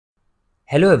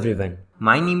Hello everyone,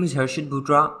 my name is Harshit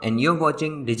Bhutra and you're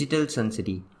watching Digital Sun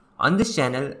City. On this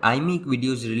channel, I make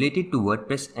videos related to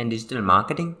WordPress and digital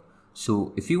marketing.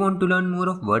 So if you want to learn more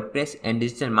of WordPress and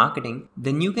digital marketing,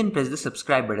 then you can press the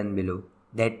subscribe button below.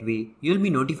 That way, you'll be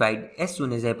notified as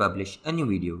soon as I publish a new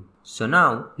video. So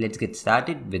now, let's get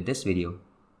started with this video.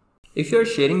 If you're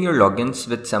sharing your logins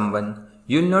with someone,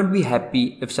 you'll not be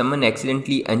happy if someone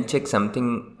accidentally unchecks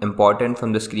something important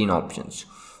from the screen options.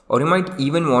 Or you might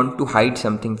even want to hide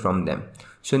something from them.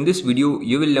 So in this video,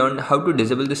 you will learn how to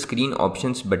disable the screen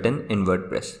options button in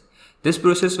WordPress. This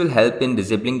process will help in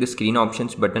disabling the screen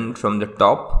options button from the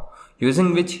top,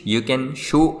 using which you can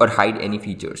show or hide any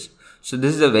features. So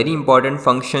this is a very important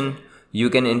function. You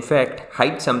can in fact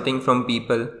hide something from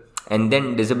people and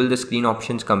then disable the screen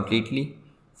options completely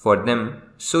for them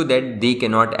so that they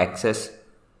cannot access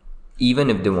even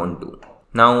if they want to.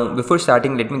 Now, before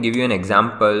starting, let me give you an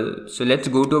example. So let's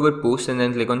go to our post and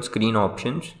then click on screen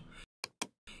options.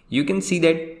 You can see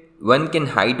that one can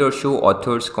hide or show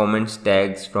authors, comments,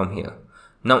 tags from here.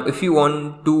 Now, if you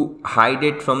want to hide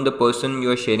it from the person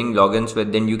you are sharing logins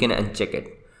with, then you can uncheck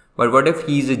it. But what if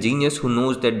he is a genius who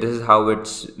knows that this is how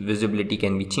its visibility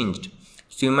can be changed?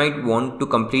 So you might want to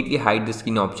completely hide the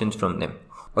screen options from them.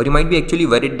 Or you might be actually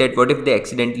worried that what if they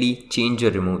accidentally change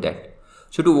or remove that?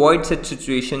 So to avoid such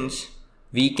situations,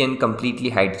 we can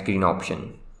completely hide screen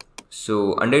option.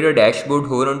 So under your dashboard,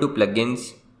 hover on to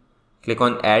plugins, click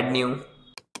on add new.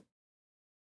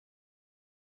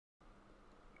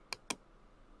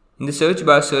 In the search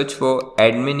bar, search for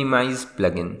Adminimize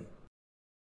plugin.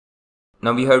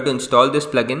 Now we have to install this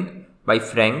plugin by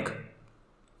Frank.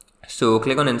 So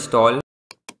click on install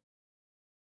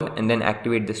and then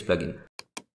activate this plugin.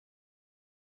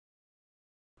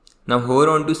 Now hover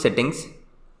on to settings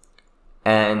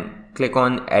and click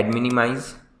on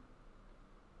Adminimize.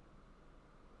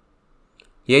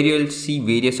 Here you will see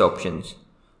various options.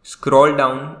 Scroll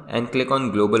down and click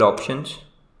on global options.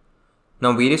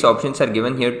 Now various options are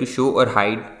given here to show or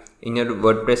hide in your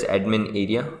WordPress admin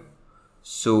area.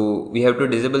 So we have to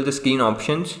disable the screen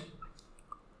options.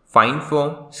 Find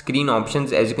for screen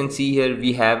options. As you can see here,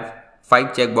 we have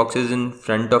 5 checkboxes in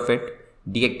front of it.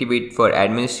 Deactivate for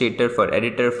administrator, for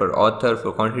editor, for author,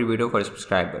 for contributor, for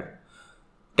subscriber.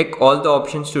 Tick all the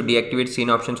options to deactivate screen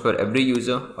options for every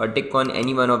user, or tick on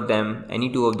any one of them, any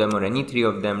 2 of them, or any 3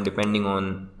 of them, depending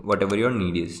on whatever your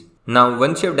need is. Now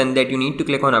once you have done that, you need to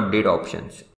click on update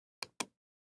options.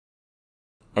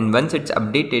 And once it's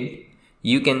updated,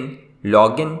 you can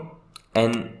log in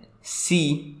and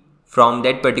see from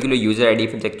that particular user ID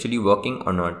if it's actually working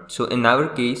or not. So in our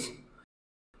case,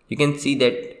 you can see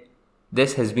that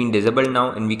this has been disabled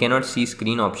now and we cannot see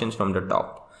screen options from the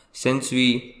top since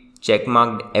we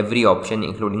checkmarked every option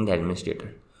including the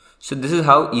administrator. So this is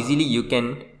how easily you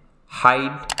can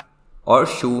hide or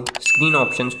show screen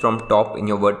options from top in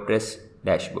your WordPress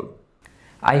dashboard.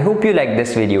 I hope you like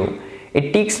this video.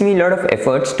 It takes me a lot of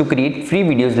efforts to create free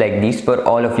videos like these for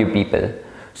all of you people.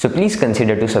 So please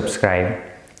consider to subscribe.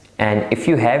 And if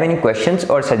you have any questions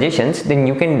or suggestions, then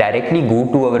you can directly go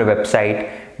to our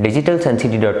website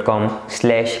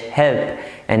digitalsuncity.com/help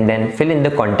and then fill in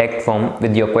the contact form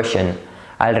with your question.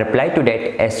 I'll reply to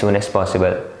that as soon as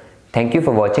possible. Thank you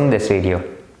for watching this video.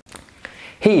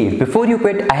 Hey, before you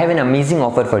quit, I have an amazing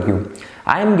offer for you.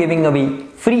 I am giving away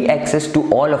free access to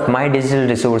all of my digital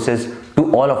resources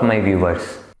to all of my viewers.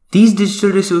 These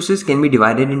digital resources can be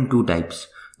divided in 2 types.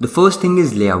 The first thing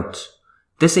is layouts.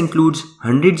 This includes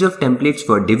hundreds of templates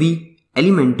for Divi,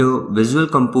 Elementor, Visual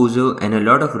Composer, and a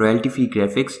lot of royalty-free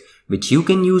graphics which you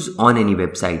can use on any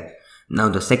website. Now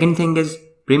the second thing is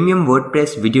premium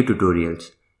WordPress video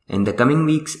tutorials. In the coming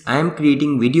weeks, I am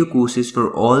creating video courses for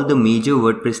all the major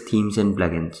WordPress themes and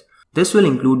plugins. This will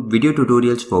include video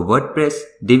tutorials for WordPress,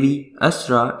 Divi,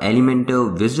 Astra,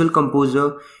 Elementor, Visual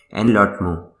Composer, and a lot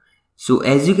more. So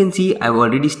as you can see, I've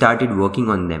already started working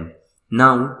on them.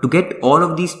 Now, to get all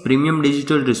of these premium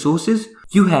digital resources,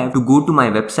 you have to go to my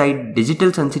website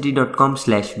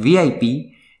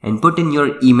digitalsuncity.com/VIP and put in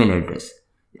your email address.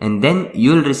 And then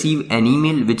you'll receive an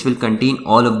email which will contain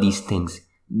all of these things.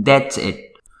 That's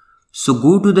it. So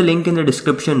go to the link in the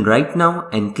description right now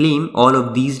and claim all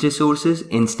of these resources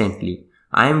instantly.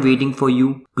 I am waiting for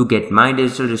you to get my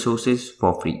digital resources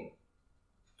for free.